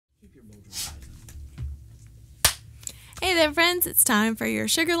there, friends. It's time for your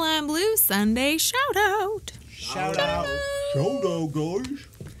Sugarline Blue Sunday shout-out. Shout out, guys.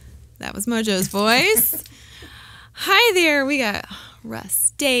 That was Mojo's voice. Hi there. We got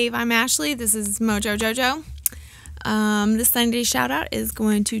Russ, Dave. I'm Ashley. This is Mojo Jojo. This Sunday shout-out is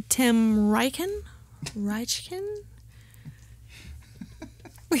going to Tim Reichen.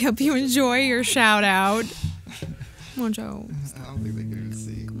 We hope you enjoy your shout-out. Mojo. I don't think they can even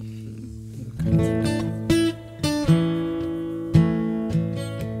see.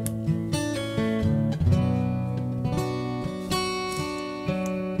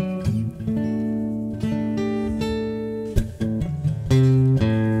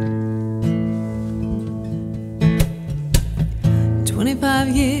 25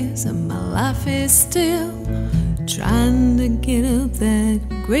 years of my life is still trying to get up that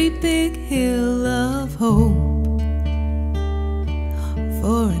great big hill of hope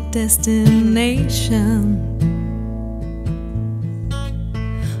for a destination.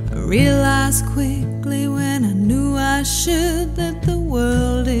 I realized quickly when I knew I should that the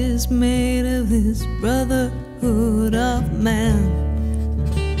world is made of this brotherhood of man,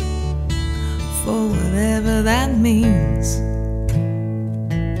 for whatever that means.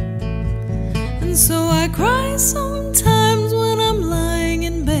 And so I cry sometimes when I'm lying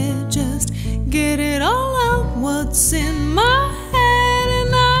in bed, just get it all out what's in my head.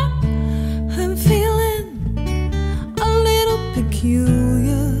 And I'm feeling a little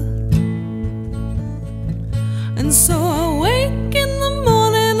peculiar. And so I wake in the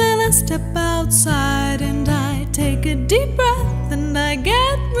morning and I step outside and I take a deep breath and I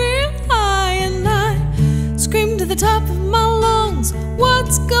get real high and I scream to the top of my lungs,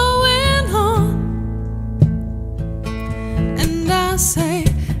 what's going on? I say,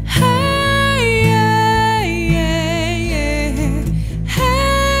 hey, yeah, yeah, yeah.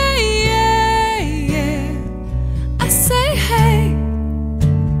 Hey, yeah, yeah. I say, hey,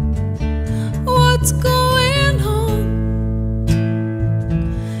 what's going on?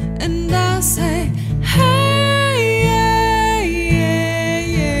 And I say, hey, yeah, yeah,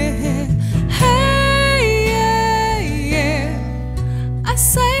 yeah. Hey, yeah, yeah. I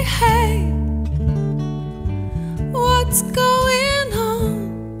say, hey, what's going on?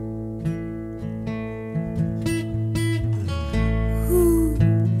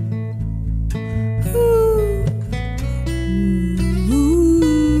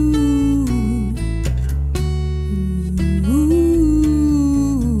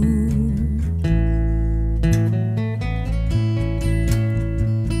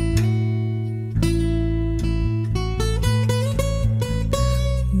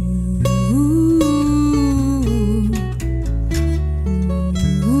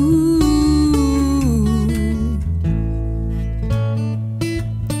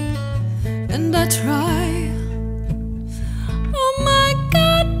 And I try, oh my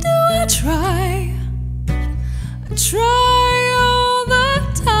God, do I try? I try all the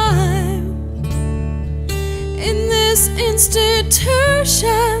time in this institution,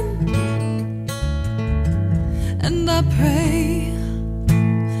 and I pray,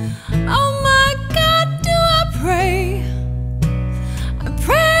 oh my God, do I pray? I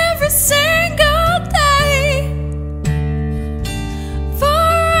pray every single day.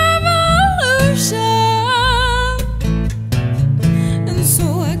 And so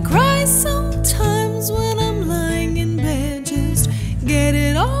I cry sometimes when I'm lying in bed, just get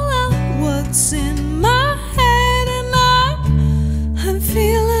it all out what's in my head. And I'm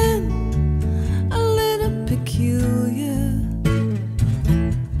feeling a little peculiar.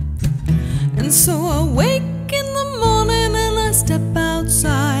 And so I wake in the morning and I step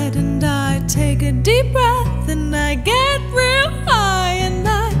outside and I take a deep breath and I get real high and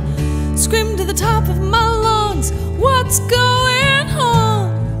I scream to the top of my lungs, what's going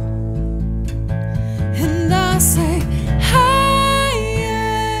on? And I say, hey,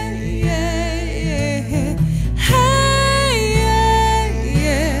 yeah, yeah, yeah. Hey, yeah,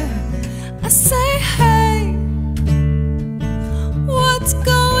 yeah. I say, hey, what's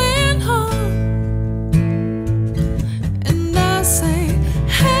going on? And I say,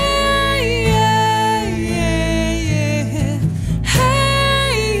 hey, yeah, yeah, yeah.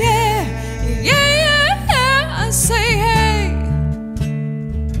 Hey, yeah, yeah, yeah. I say, hey,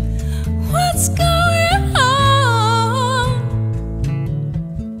 what's going on?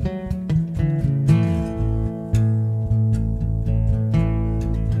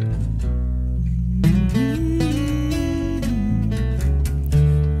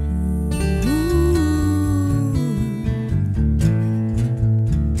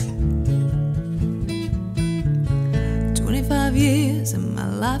 25 years and my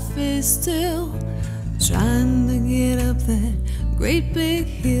life is still trying to get up that great big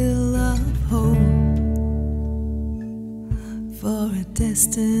hill of hope for a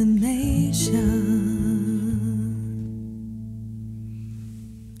destination.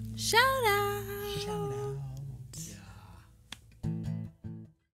 Shout out.